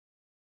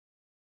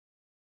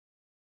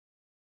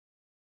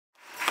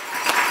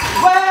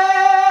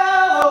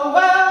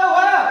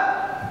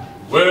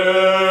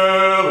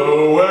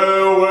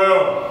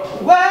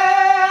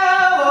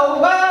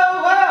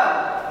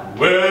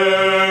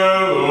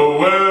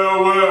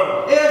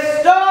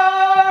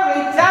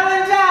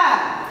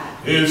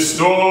It's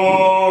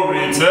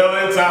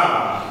storytelling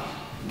time.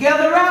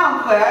 Gather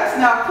around, class.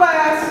 Now,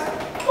 class,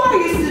 why are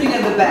you sitting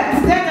in the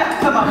back? Stand up,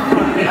 come up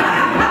front.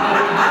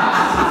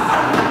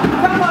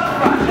 Come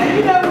up front. Now,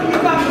 you know when you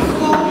come to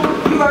school,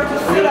 you are to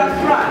sit up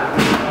front.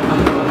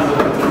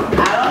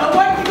 I don't know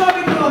what you're going to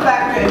be doing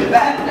back there in the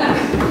back.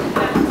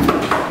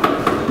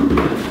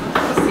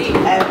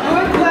 And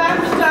during class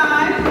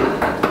time,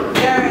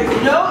 there is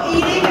no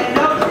eating and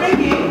no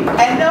drinking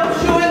and no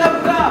chewing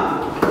of gum.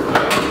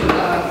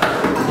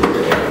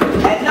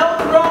 And no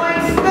throwing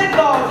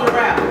spitballs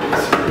around.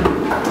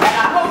 And I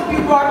hope you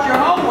brought your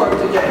homework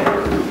today.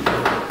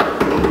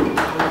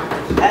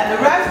 And the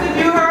rest of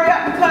you, hurry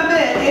up and come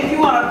in if you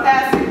want to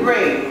pass the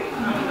grade.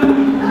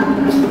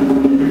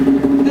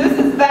 This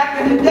is back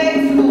in the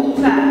day school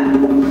time.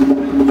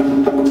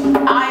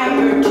 I am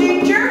your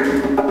teacher,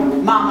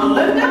 Mama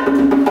Linda,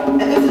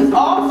 and this is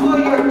also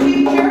your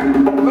teacher,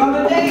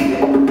 Brother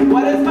David.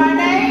 What is my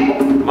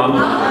name?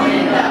 Mama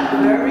Linda.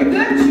 Very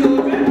good,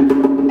 children.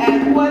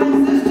 And what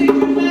is this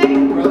teacher's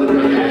name? Brother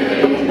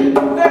David.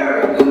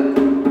 Very good.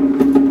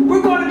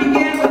 We're going to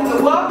begin with the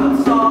welcome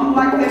song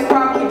like they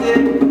probably did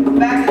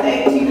back in the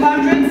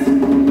 1800s.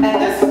 And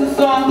this is the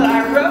song that I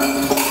wrote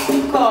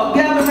called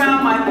Gather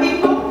Round My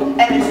People.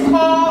 And it's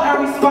called a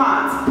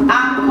response.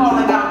 I'm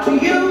calling out to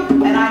you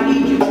and I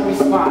need you to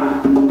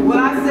respond. When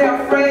I say a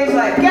phrase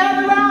like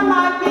gather round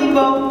my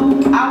people,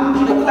 I want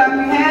you to clap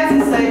your hands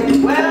and say,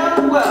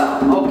 well,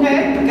 well.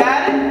 Okay?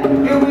 Got it?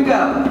 Here we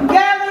go.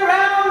 Gather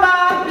round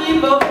my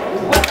people.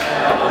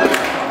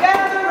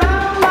 Gather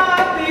round my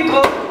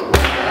people.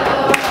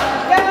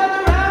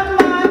 Gather round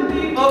my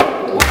people.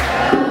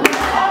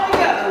 All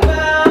together.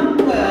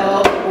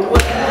 Well, well,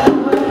 well.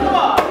 Come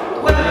on.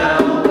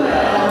 Well,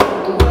 well,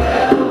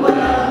 well,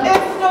 well.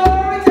 It's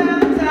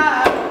storytelling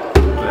time.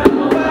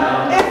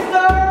 It's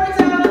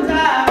storytelling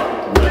time.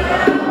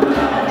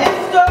 It's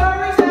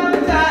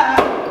storytelling time.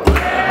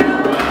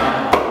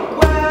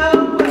 Well,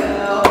 well,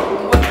 well, well.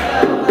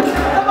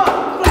 Come on,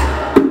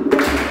 clap.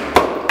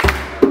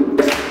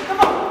 Come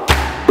on.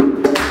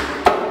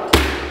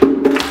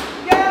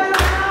 Gather round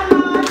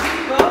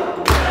my people.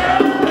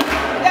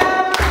 Gather round my people. Gather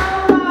round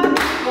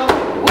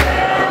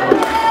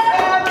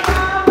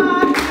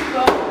my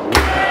people.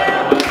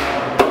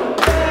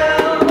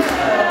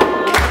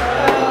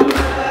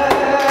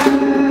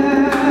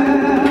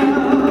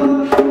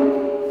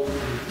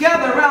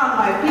 Gather round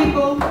my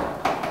people.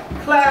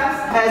 Class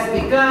has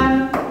begun.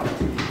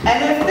 And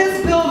if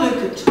this building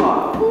could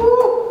talk,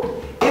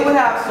 it would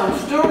have some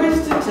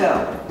stories to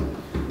tell.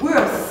 We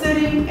are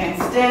sitting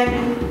and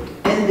standing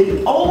in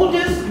the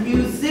oldest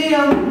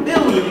museum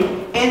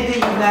building in the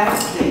United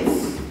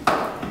States.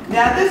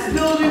 Now this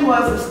building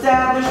was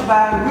established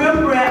by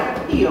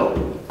Rembrandt Peale.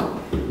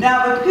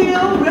 Now the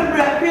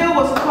Rembrandt Peale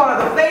was a part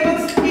of the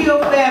famous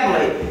Peale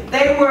family.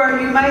 They were,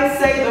 you might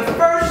say, the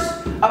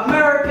first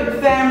American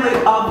family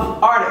of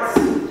artists.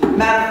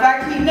 Matter of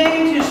fact, he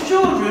named his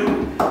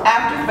children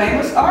after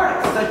famous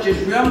artists such as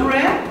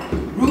Rembrandt,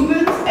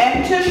 Rubens,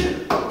 and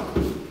Titian.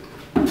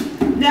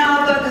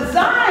 Now the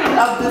design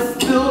of this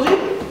building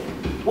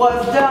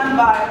was done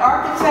by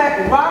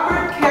architect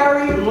Robert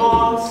Carey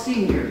Long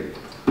Sr.,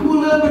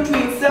 who lived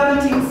between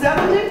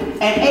 1770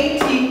 and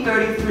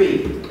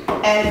 1833.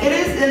 And it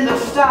is in the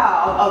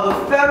style of the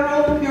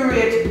Federal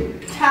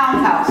period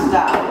townhouse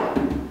style.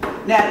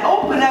 Now it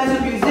opened as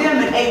a museum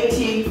in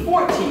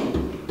 1814.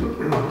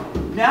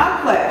 Now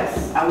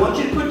class, I want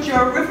you to put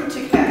your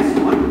arithmetic hats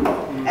on.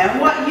 And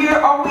what year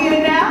are we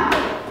in now?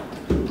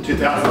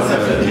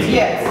 2017.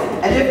 Yes.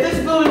 And if this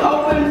building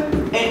opened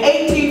in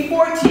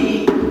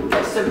 1814,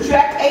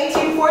 subtract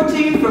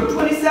 1814 from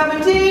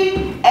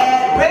 2017,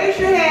 and raise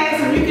your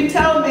hands and you can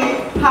tell me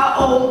how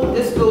old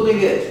this building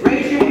is.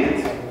 Raise your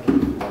hands.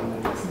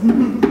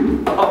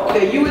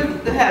 Okay, you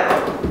with the head on.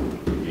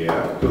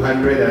 Yeah,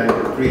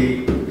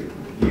 203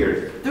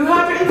 years.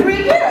 203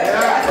 years. Yeah.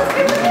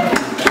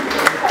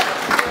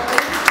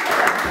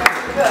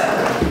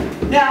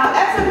 Good. Now,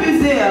 as a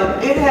museum,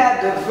 it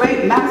had the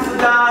great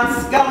mastodons,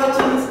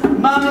 skeletons,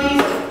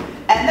 mummies,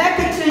 and that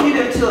continued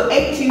until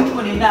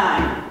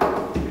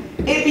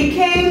 1829. It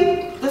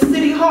became the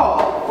City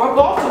Hall for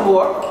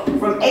Baltimore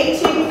from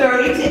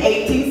 1830 to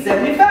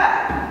 1875.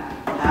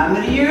 How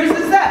many years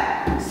is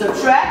that?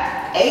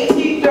 Subtract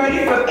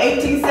 1830 from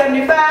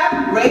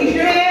 1875. Raise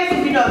your hands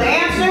if you know the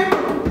answer.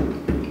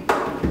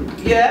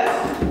 Yes?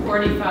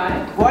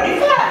 45.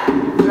 45.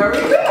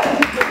 Very good.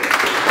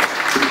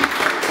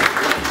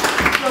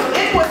 So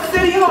it was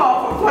City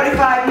Hall for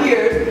 45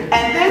 years,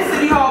 and then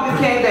City Hall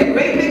became that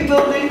great big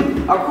building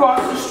across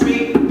the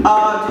street,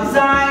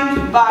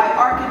 designed by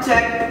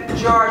architect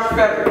George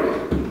Frederick.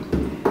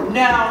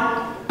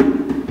 Now,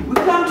 we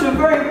come to a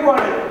very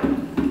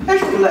important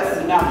history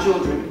lesson now,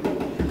 children,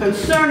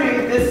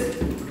 concerning this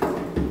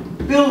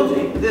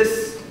building,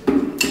 this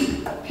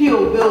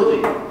Peale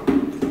building.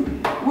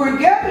 We're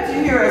gathered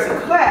here as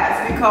a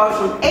class because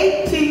from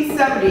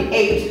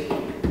 1878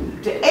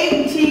 to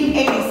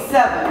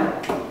 1887,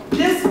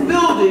 this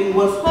building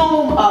was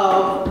home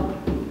of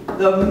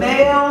the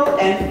male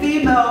and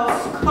female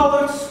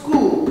colored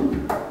school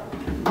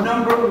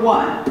number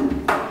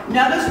 1.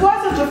 Now this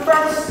wasn't the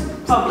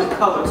first public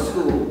colored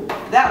school.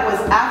 That was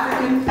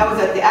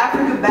at the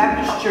African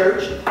Baptist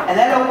Church, and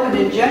that opened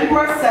in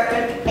January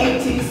 2nd,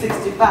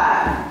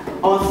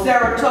 1865 on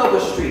Saratoga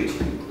Street.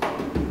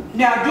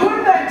 Now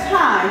during that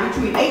time,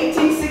 between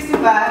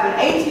 1865 and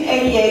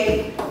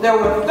 1888, there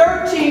were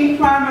 13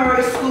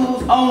 primary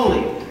schools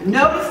only.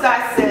 Notice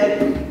I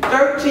said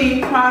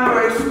 13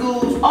 primary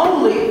schools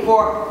only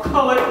for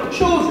colored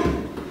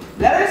children.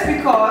 That is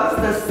because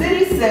the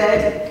city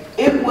said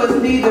it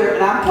was neither,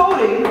 and I'm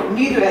quoting,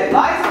 neither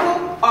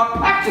advisable or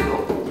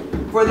practical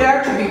for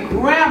there to be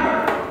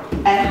grammar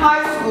and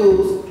high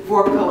schools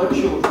for colored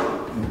children.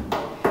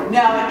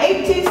 Now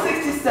in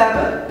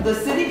 1867, the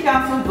city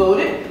council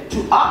voted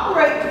to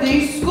operate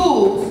these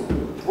schools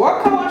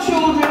for colored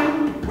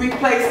children,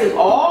 replacing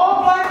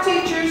all black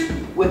teachers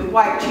with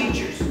white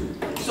teachers.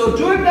 So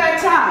during that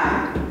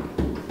time,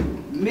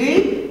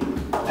 me,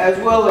 as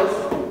well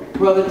as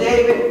Brother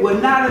David,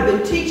 would not have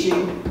been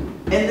teaching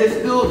in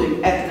this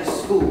building at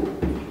this school.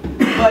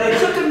 But it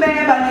took a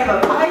man by the name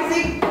of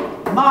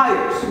Isaac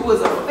Myers, who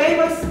was a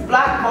famous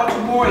black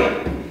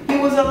Baltimorean. He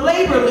was a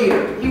labor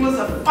leader, he was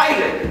a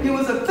fighter, he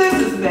was a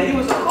businessman, he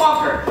was a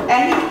hawker,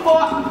 and he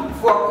fought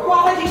for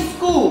quality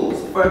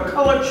schools for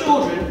colored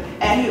children,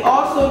 and he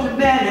also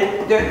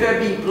demanded that there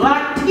be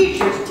black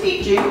teachers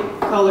teaching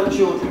colored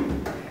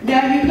children.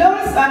 Now you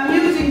notice I'm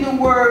using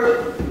the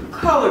word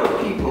colored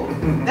people.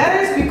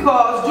 That is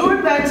because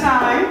during that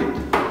time,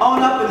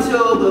 on up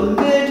until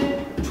the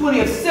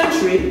mid-20th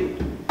century,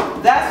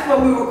 that's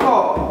what we were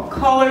called,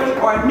 colored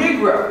or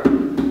Negro.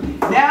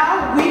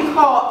 Now we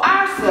call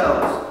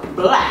ourselves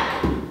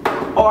black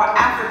or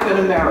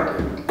African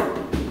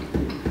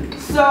American.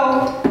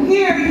 So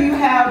here you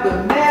have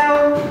the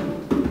male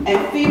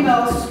and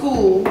female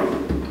school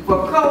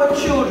for colored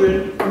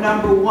children,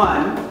 number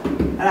 1.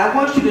 And I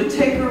want you to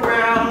take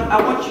around,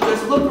 I want you to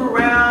just look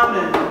around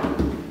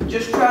and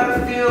just try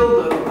to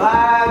feel the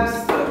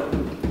vibes,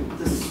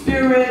 the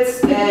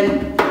spirits.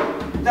 And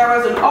there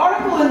was an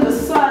article in the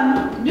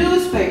Sun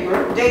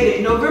newspaper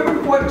dated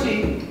November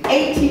 14,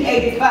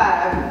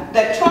 1885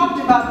 that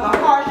talked about the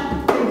harsh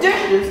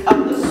conditions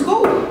of the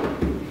school.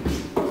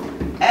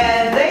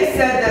 And they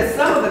said that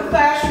some of the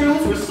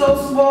classrooms were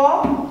so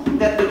small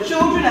that the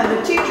children and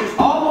the teachers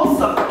almost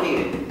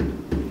suffocated.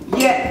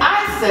 Yet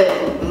I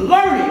said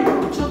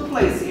learning took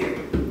place here.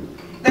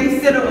 They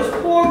said it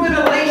was poor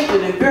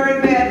ventilation and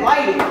very bad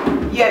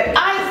lighting. Yet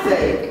I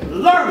say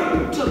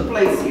learning took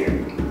place here.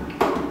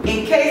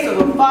 In case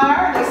of a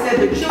fire, they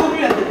said the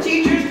children and the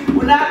teachers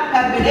would not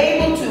have been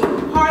able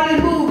to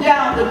hardly move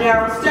down the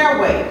narrow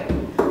stairway.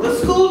 The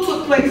school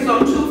took place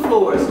on 2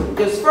 floors,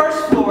 this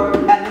first floor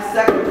and the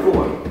second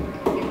floor.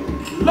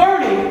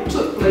 Learning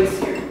took place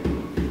here.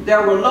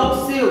 There were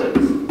low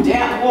ceilings,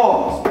 damp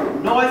walls,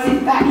 noisy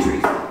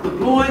factories, the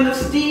blowing of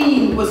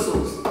steam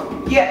whistles.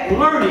 Yet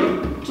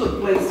learning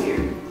took place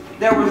here.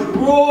 There was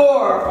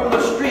roar from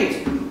the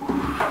streets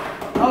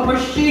of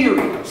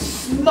machinery,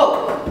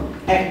 smoke,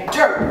 and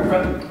dirt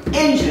from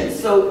engines.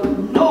 So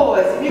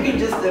noise, you can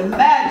just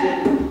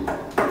imagine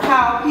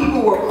how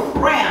people were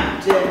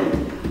cramped,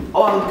 and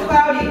on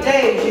cloudy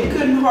days you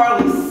couldn't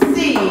hardly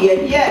see,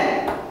 and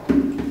yet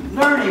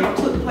learning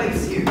took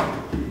place here.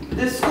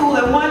 This school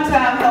at one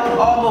time held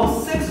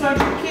almost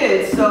 600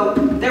 kids, so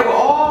they were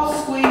all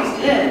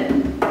squeezed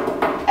in.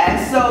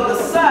 And so the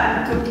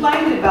Sun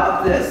complained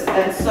about this,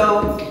 and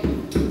so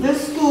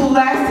this school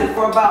lasted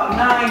for about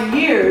 9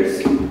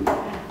 years,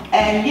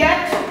 and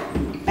yet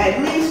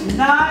at least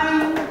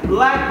 9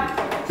 black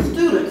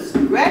students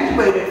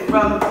graduated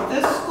from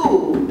this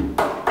school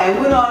and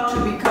went on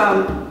to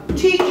become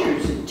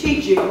teachers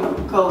teaching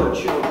colored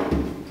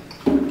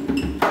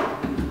children.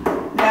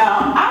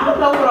 Now, I don't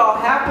know what all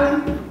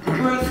happened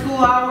during school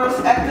hours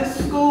at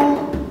this school,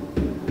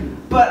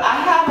 but I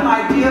have an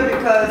idea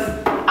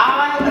because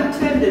I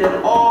attended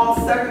an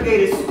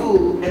all-segregated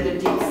school in the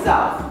Deep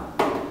South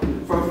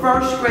from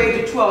 1st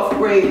grade to 12th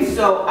grade,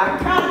 so I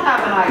kind of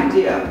have an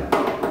idea.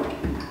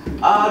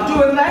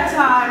 During that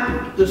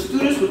time, the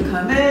students would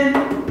come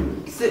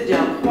in, sit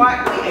down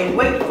quietly, and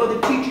wait for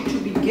the teacher to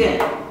begin.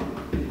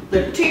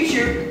 The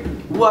teacher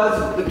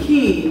was the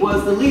king,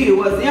 was the leader,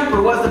 was the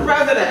emperor, was the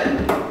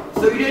president.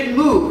 So you didn't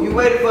move. You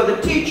waited for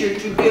the teacher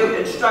to give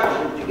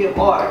instruction, to give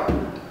order.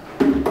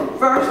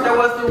 First, there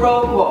was the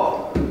roll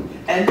call.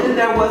 And then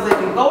there was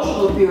a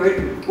devotional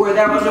period where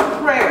there was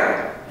a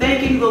prayer,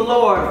 thanking the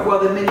Lord for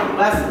the many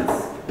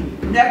blessings.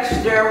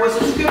 Next, there was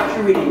a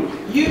scripture reading.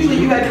 Usually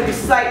you had to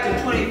recite the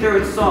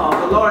 23rd Psalm,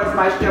 the Lord is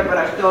my shepherd,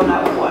 I shall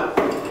not want.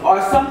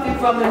 Or something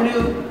from the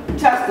New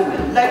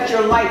Testament, let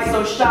your light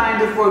so shine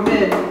before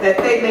men that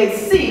they may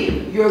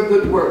see your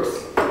good works.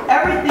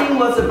 Everything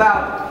was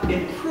about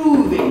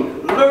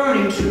improving,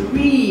 learning to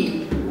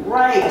read,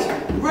 write,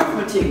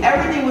 arithmetic.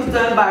 Everything was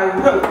done by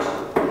rote.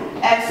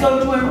 And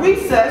so during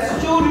recess,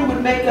 children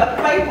would make up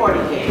play party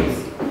games.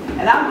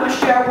 And I'm going to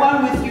share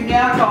one with you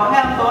now called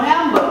Hambo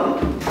Hambo.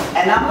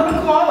 And I'm going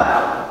to call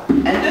out,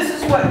 and this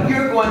is what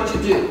you're going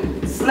to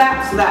do.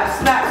 Slap,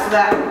 slap, slap,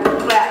 slap,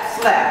 clap,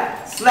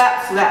 slap.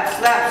 Slap, slap,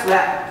 slap,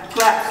 slap,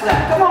 clap,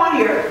 slap. Come on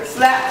here.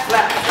 Slap,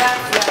 slap,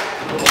 slap, slap,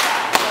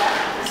 slap,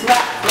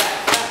 slap, slap,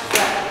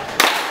 slap,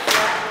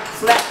 slap,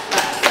 slap,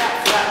 slap,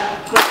 slap, slap,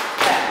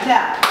 clap, slap.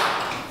 Now,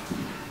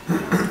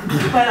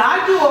 when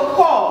I do a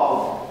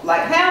call,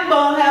 like ham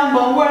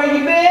bun, where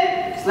you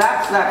been?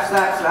 Slap, slap,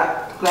 slap,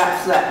 slap,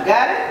 clap, slap.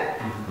 Got it?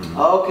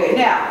 Okay,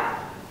 now,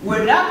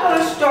 we're not going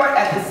to start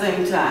at the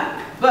same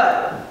time,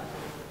 but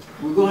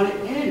we're going to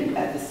end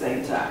at the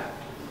same time.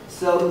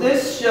 So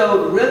this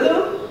showed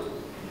rhythm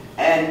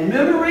and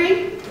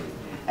memory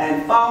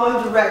and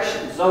follow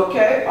directions.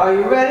 Okay, are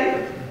you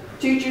ready?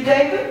 Teacher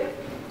David?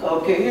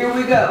 Okay, here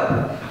we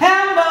go.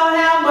 Ham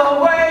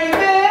bun, where you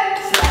been?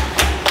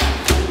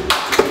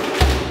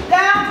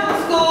 Down to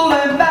school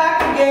and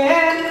back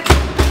again.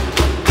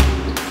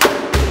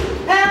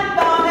 Ham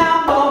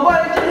bun,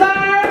 what did you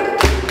learn?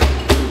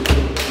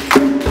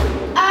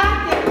 I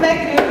can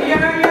make it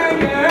yearn, yearn,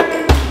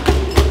 yearn.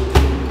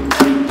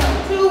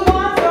 2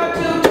 1s are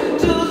 2,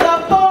 2 2s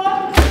are 4.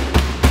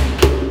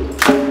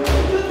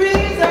 2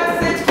 3s are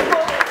 6 4.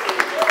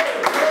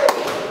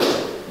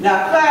 Now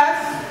class,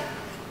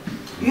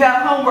 you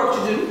have homework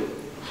to do.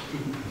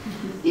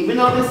 Even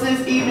though this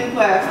is evening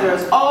class,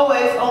 there's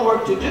always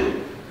homework to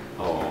do.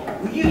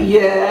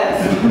 Yes.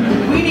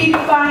 We need to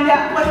find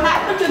out what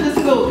happened to this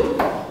building.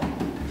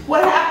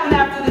 What happened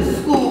after this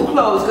school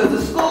closed? Because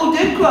the school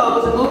did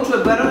close and moved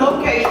to a better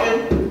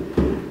location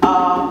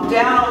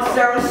down on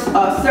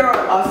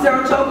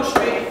Saratoga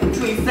Street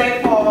between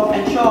St. Paul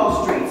and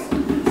Charles Streets.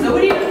 So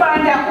we need to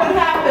find out what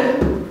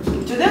happened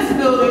to this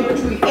building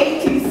between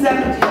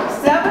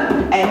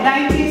 1877 and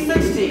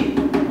 1916.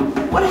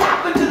 What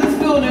happened to this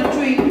building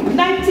between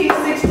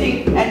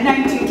 1916 and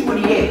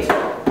 1928?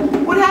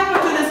 What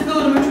happened to this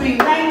building between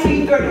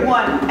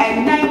 1931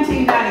 and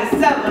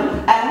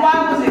 1997? And why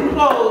was it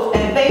closed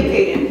and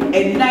vacated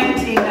in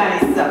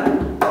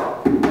 1997?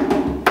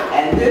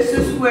 And this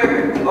is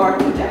where we are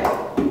today.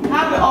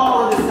 How did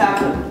all of this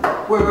happen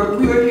where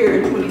we are here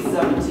in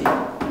 2017?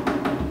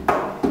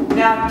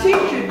 Now,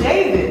 Teacher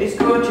David is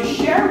going to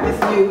share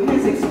with you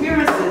his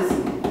experiences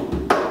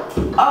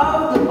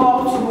of the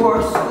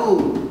Baltimore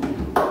school,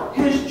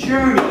 his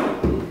journey,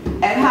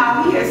 and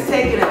how he has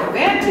taken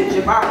advantage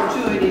of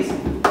opportunities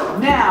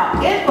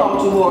now in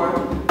Baltimore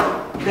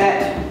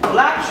that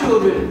black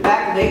children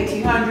back in the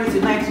 1800s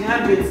and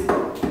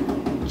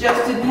 1900s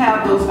just didn't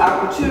have those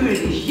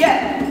opportunities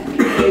yet.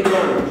 They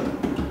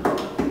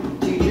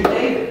learned. Teacher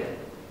David.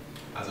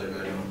 How's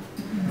everybody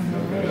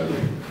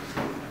doing?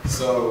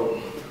 So,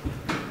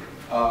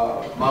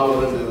 Mama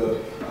Linda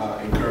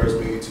encouraged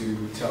me to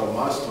tell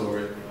my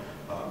story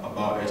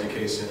about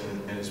education,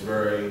 and it's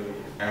very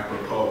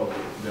apropos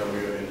that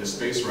we're in this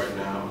space right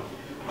now,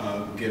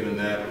 given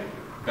that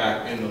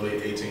back in the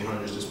late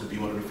 1800s, this would be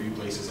one of the few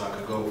places I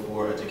could go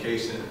for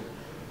education.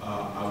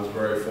 I was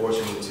very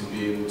fortunate to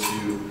be able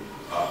to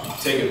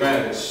take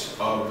advantage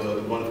of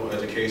the wonderful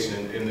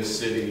education in this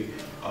city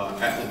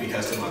at the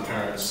behest of my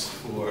parents,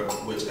 for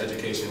which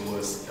education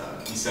was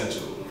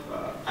essential.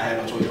 I had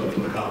no choice but to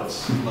go to college,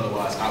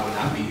 otherwise I would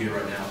not be here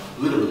right now.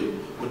 Literally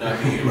would not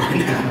be here right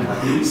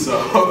now. So,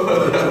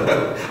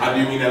 I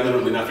do mean that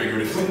literally, not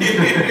figuratively.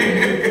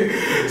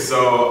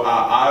 So,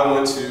 I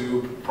went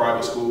to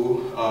private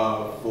school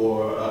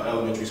for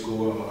elementary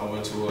school. I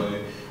went to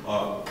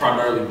a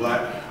primarily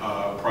black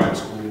private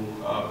school,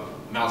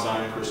 Mount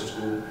Zion Christian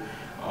School,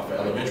 for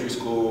elementary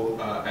school,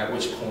 at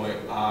which point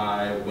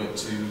I went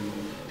to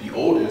the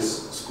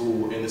oldest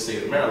school in the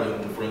state of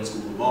Maryland, the Friends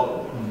School of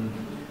Baltimore,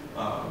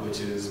 which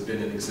has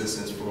been in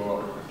existence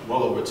for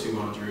well over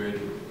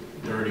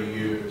 230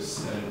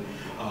 years. And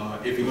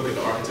if you look at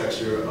the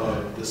architecture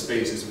of the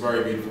space, it's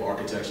very beautiful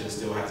architecture. It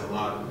still has a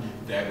lot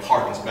that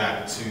harkens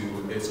back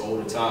to its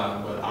older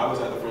time. But I was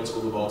at the Friends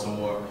School of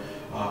Baltimore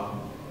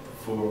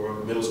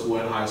for middle school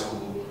and high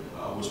school,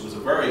 which was a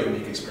very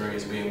unique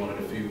experience, being one of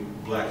the few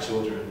black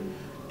children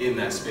in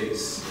that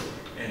space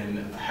and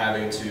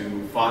having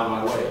to find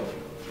my way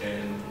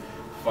and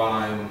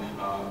find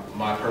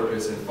my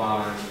purpose and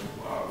find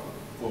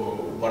for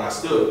what I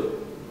stood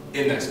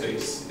in that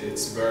space.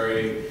 It's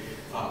very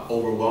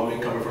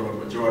overwhelming coming from a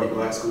majority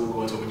black school,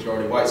 going to a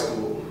majority white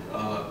school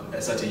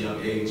at such a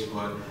young age,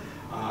 but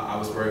I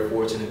was very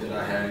fortunate that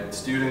I had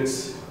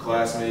students,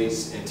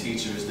 classmates, and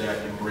teachers that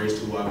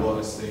embraced who I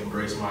was. They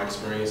embraced my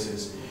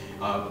experiences,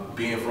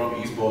 being from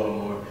East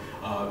Baltimore,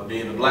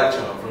 being a black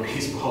child from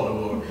East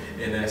Baltimore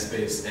in that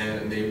space,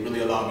 and they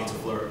really allowed me to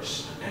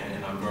flourish,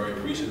 and I'm very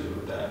appreciative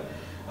of that.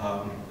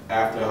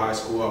 After high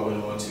school, I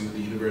went on to the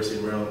University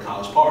of Maryland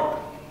College Park,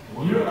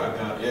 where I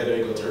got, there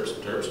you go, Terps,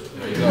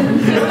 there you go.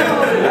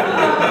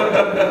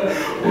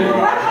 Where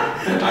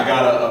I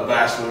got a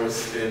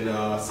bachelor's in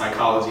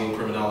psychology and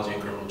criminology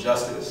and criminal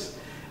justice,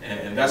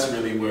 and that's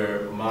really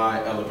where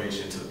my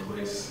elevation took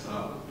place.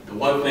 The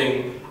one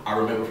thing I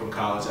remember from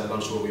college, as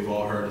I'm sure we've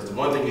all heard, is the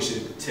one thing you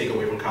should take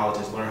away from college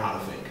is learn how to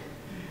think.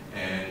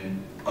 And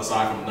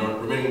aside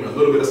from remembering a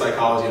little bit of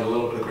psychology and a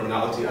little bit of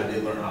criminology, I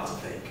did learn how to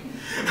think.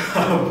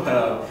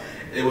 But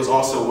it was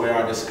also where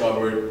I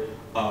discovered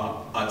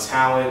a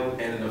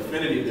talent and an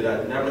affinity that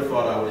I never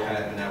thought I would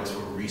have, and that was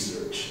for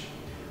research.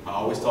 I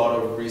always thought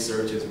of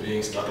research as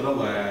being stuck in a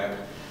lab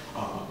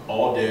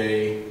all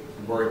day,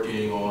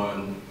 working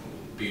on,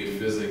 be it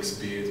physics,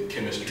 be it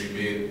chemistry,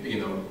 be it,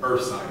 you know,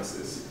 earth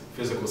sciences,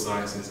 physical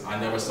sciences. I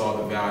never saw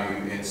the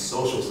value in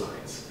social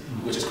science,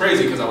 which is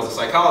crazy because I was a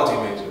psychology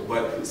major,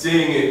 but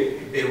seeing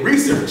it in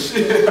research,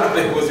 I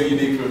think was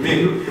unique for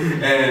me.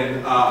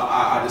 And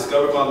I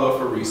discovered my love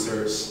for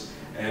research,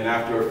 and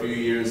after a few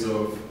years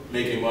of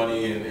making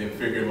money and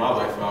figuring my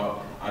life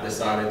out, I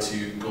decided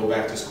to go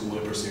back to school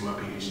and pursue my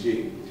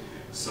PhD.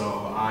 So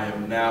I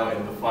am now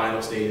in the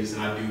final stages,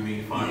 and I do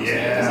mean final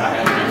stages. I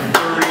have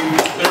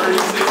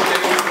 36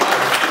 days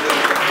left.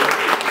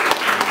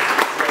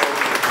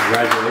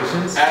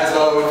 Congratulations. As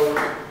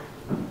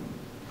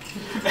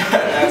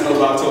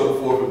of October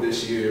 4th of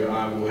this year,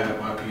 I will have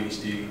my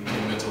PhD in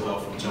mental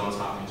health from Johns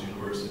Hopkins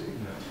University.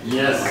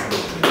 Yes.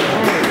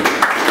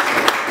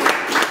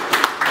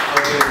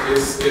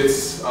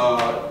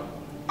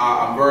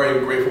 I'm very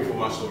grateful for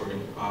my story.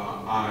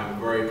 I'm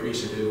very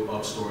appreciative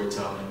of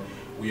storytelling.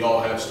 We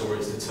all have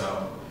stories to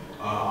tell.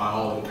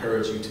 I'll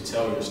encourage you to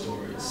tell your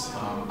stories.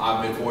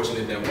 I've been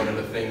fortunate that one of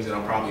the things that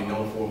I'm probably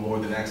known for more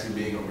than actually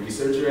being a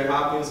researcher at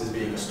Hopkins is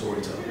being a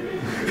storyteller,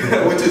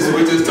 which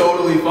is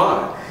totally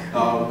fine,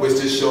 which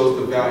just shows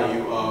the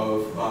value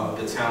of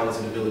the talents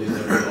and abilities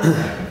that we all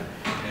have.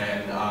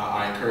 And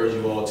I encourage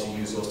you all to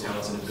use those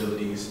talents and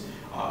abilities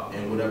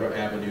in whatever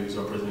avenues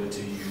are presented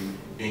to you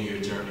in your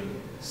journey.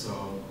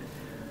 So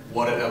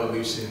what an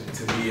evolution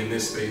to be in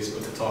this space,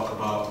 but to talk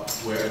about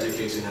where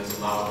education has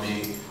allowed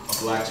me, a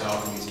black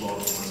child from East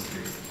Baltimore, to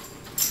be.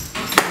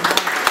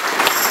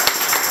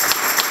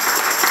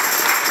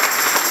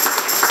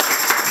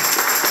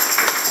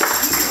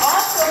 You can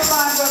also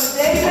find Brother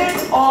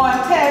David on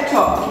TED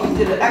Talk. He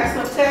did an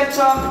excellent TED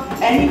Talk,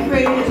 and he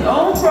created his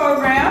own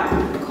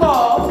program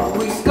called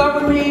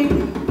Discover Me,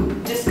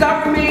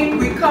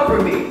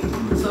 Recover Me.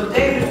 So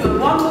David is doing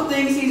wonderful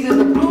things. He's in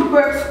the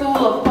Bloomberg School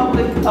of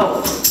Public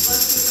Health.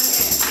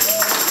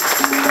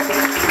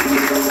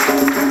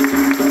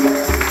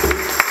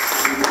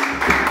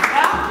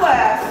 Our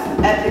class,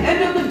 at the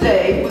end of the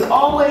day, we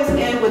always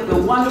end with a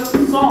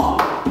wonderful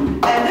song.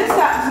 And this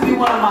happens to be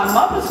one of my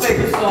mother's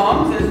favorite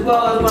songs, as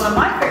well as one of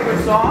my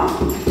favorite songs.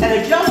 And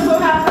it just so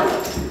happened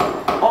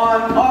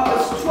on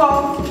August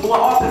 12th, or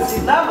August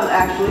 11th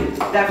actually,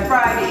 that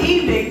Friday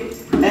evening,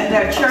 in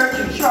that church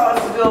in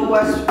Charlottesville,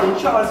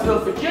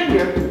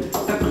 Virginia,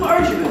 the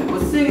clergyman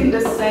was singing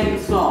this same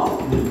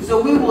song.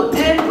 So we will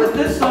end with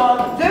this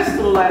song, This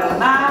Little Light of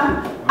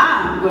Mine,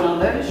 I'm gonna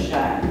let it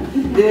shine.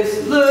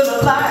 This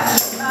little light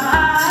of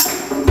mine,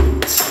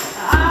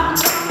 I'm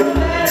gonna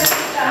let it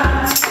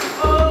shine.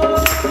 Oh,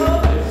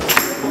 this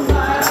little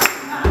light of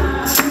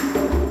mine,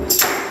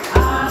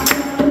 I'm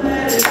gonna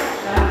let it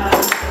shine.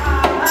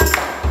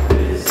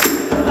 This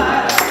little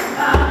light of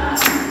mine,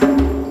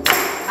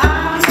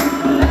 I'm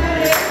gonna let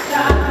it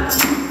shine.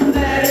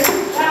 Let it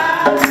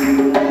shine,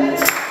 let it shine, let it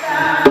shine.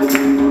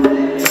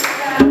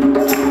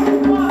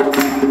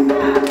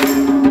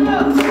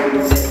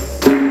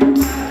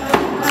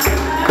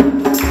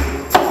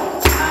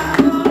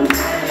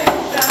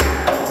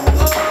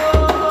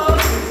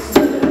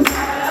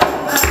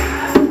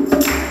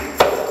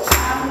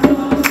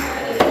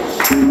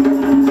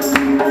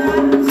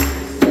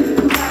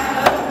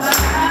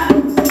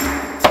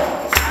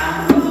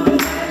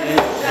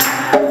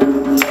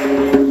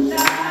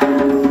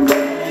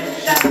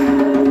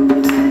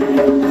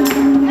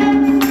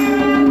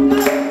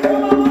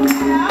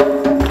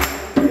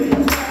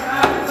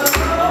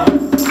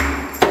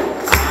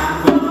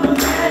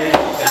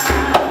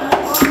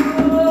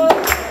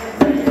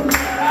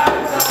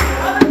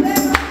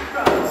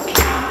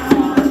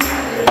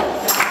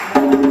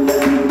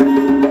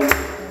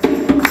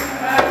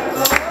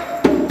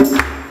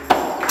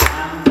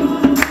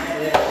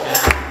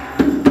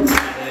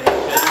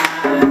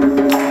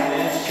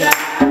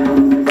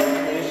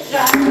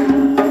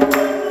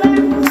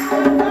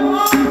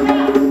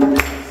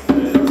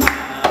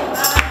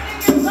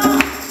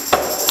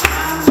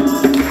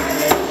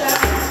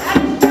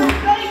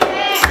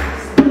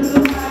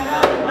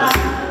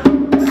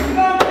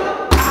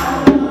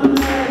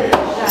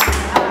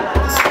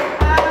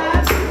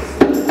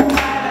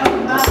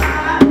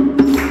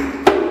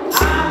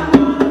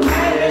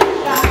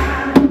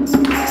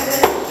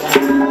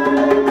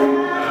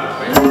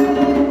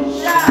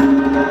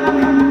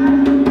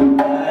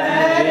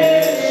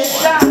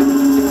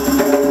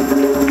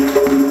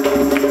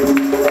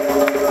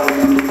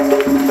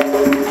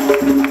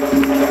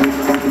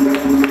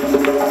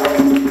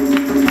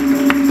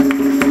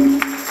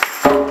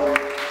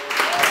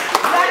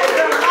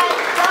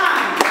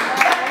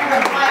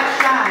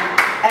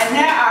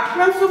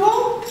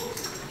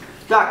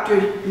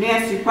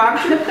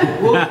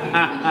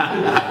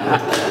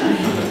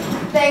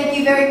 Thank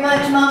you very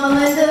much, Mama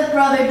Linda,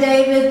 Brother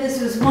David.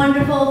 This was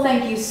wonderful.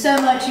 Thank you so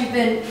much. You've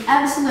been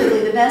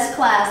absolutely the best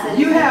class that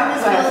You have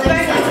in this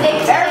building since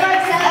 1887. Everybody,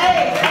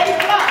 hey,